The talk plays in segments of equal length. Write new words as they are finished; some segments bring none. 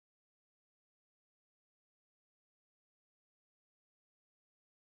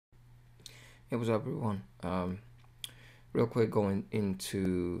Hey, what's up, everyone? Real quick, going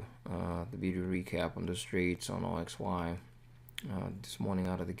into the video recap on the streets on OXY. This morning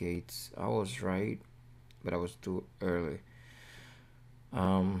out of the gates, I was right, but I was too early.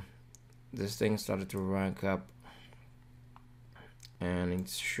 This thing started to rank up, and it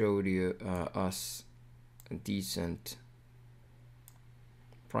showed you us a decent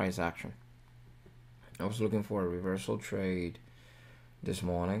price action. I was looking for a reversal trade this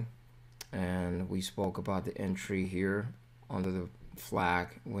morning, and we spoke about the entry here under the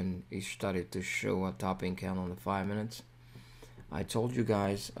flag when it started to show a topping candle on the 5 minutes. I told you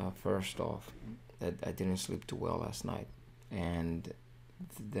guys first off that I didn't sleep too well last night, and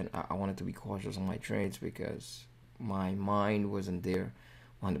then I wanted to be cautious on my trades because my mind wasn't there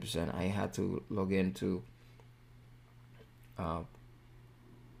 100%. I had to log into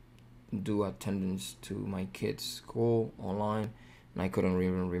do attendance to my kids' school online, and I couldn't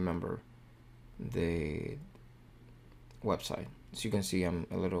even remember the website. As you can see, I'm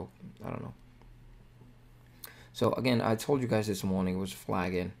a little, I don't know. So again, I told you guys this morning it was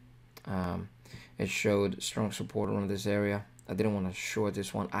flagging. It showed strong support around this area. I didn't want to short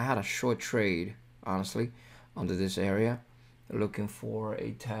this one. I had a short trade, honestly, under this area, looking for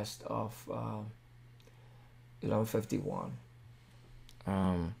a test of 1151.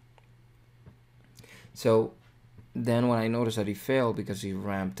 So then when I noticed that he failed because he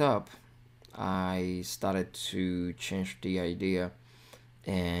ramped up, I started to change the idea,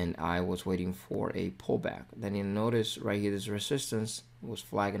 and I was waiting for a pullback. Then you notice right here, this resistance was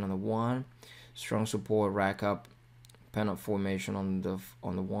flagging on the 1, strong support, rack up, pennant formation on the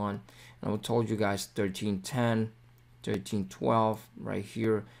 1, and I told you guys 1310, 1312 right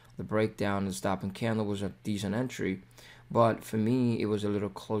here. The breakdown, the stopping candle was a decent entry, but for me it was a little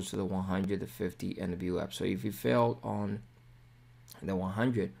close to the 100, the 50, and the VWAP. So if you failed on the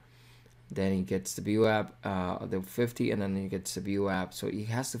 100, then he gets the VWAP, the 50, and then he gets the VWAP. So he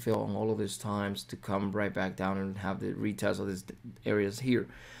has to fail on all of his times to come right back down and have the retest of these areas here.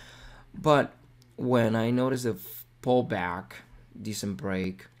 But when I noticed a pullback, decent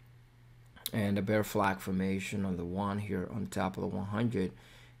break, and a bear flag formation on the 1 here on top of the 100,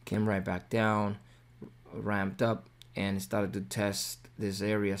 came right back down, ramped up, and started to test these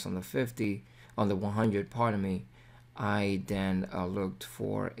areas on the 50, on the 100, pardon me. I then looked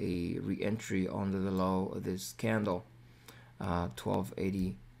for a re-entry under the low of this candle,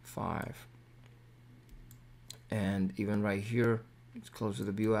 1285, and even right here, it's close to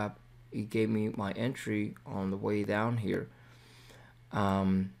the VWAP. It gave me my entry on the way down here.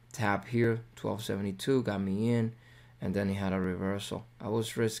 Tap here, 1272, got me in, and then he had a reversal. I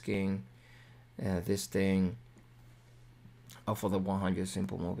was risking this thing for the 100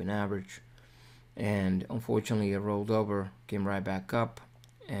 simple moving average, and unfortunately it rolled over, came right back up,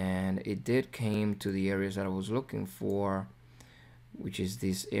 and it did came to the areas that I was looking for, which is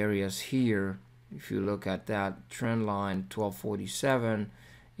these areas here. If you look at that trend line, 1247,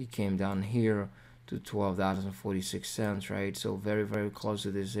 it came down here to $12.46, right? So very, very close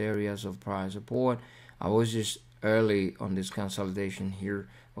to these areas of price support. I was just early on this consolidation here.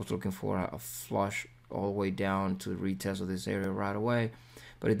 I was looking for a flush all the way down to the retest of this area right away,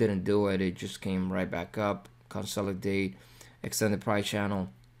 but it didn't do it. It just came right back up, consolidate, extended price channel,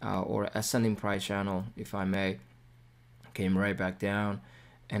 or ascending price channel, if I may, came right back down,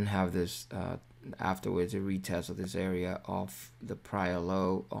 and have this afterwards a retest of this area of the prior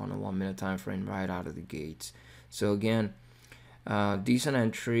low on a 1 minute time frame right out of the gates. So again, decent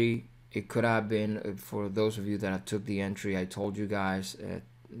entry. It could have been, for those of you that took the entry, I told you guys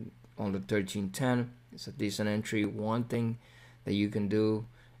on the 1310, it's a decent entry. One thing that you can do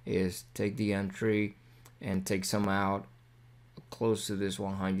is take the entry and take some out close to this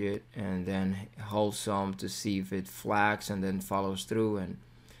 100, and then hold some to see if it flags and then follows through, and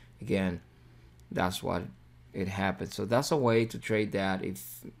again, that's what it happened. So that's a way to trade that.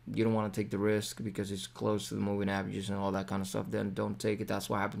 If you don't want to take the risk because it's close to the moving averages and all that kind of stuff, then don't take it. That's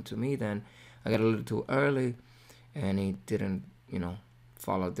what happened to me. Then I got a little too early, and it didn't,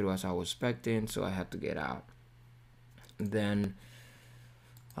 follow through as I was expecting, so I had to get out. Then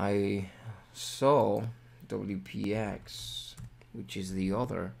I saw WPX, which is the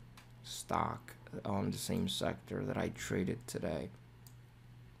other stock on the same sector that I traded today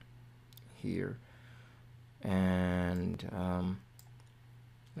here, and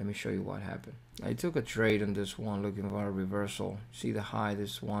let me show you what happened. I took a trade on this one looking for a reversal. See the high,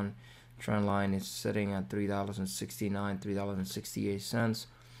 this one trend line is sitting at $3.69, $3.68.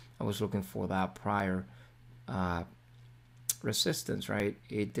 I was looking for that prior resistance, right?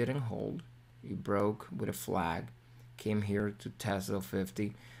 It didn't hold. It broke with a flag, came here to test the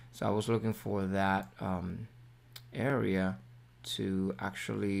 50, So I was looking for that area to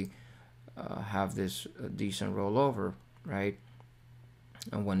actually have this decent rollover, right?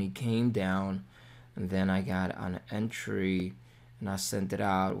 And when he came down, and then I got an entry, and I sent it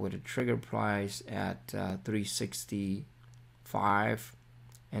out with a trigger price at 365,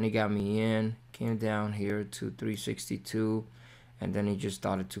 and he got me in. Came down here to 362, and then he just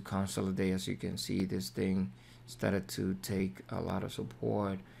started to consolidate. As you can see, this thing started to take a lot of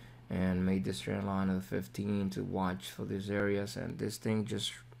support and made this trend line of 15 to watch for these areas, and this thing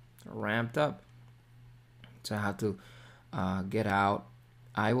just ramped up. So I had to get out.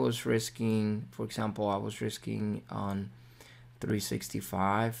 I was risking, for example, I was risking on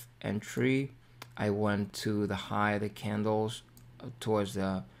 365 entry. I went to the high of the candles towards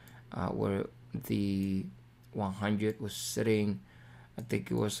the where the 100 was sitting. I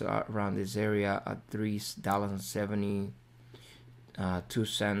think it was around this area at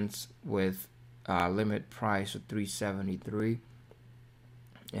 $3.72 with a limit price of 373,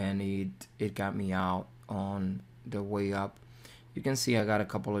 and it got me out on the way up. You can see I got a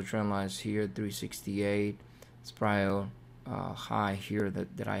couple of trend lines here, 368. It's probably high here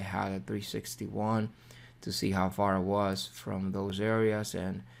that I had at 361 to see how far it was from those areas,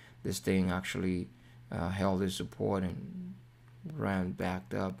 and this thing actually held its support and ran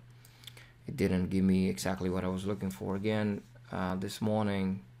backed up. It didn't give me exactly what I was looking for. Again, this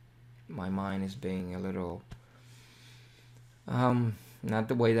morning my mind is being a little not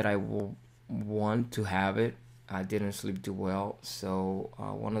the way that I will want to have it. I didn't sleep too well, so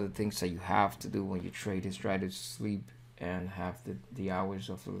one of the things that you have to do when you trade is try to sleep and have the hours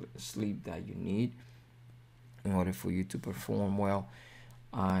of sleep that you need in order for you to perform well.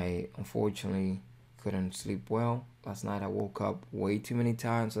 I unfortunately couldn't sleep well last night. I woke up way too many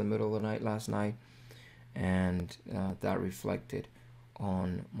times in the middle of the night last night, and that reflected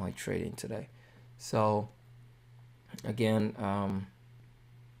on my trading today. So again,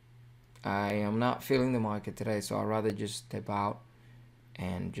 I am not feeling the market today, so I'd rather just step out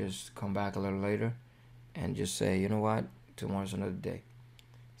and just come back a little later and just say, you know what, tomorrow's another day.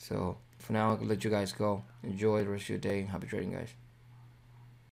 So for now, I can let you guys go. Enjoy the rest of your day. Happy trading, guys.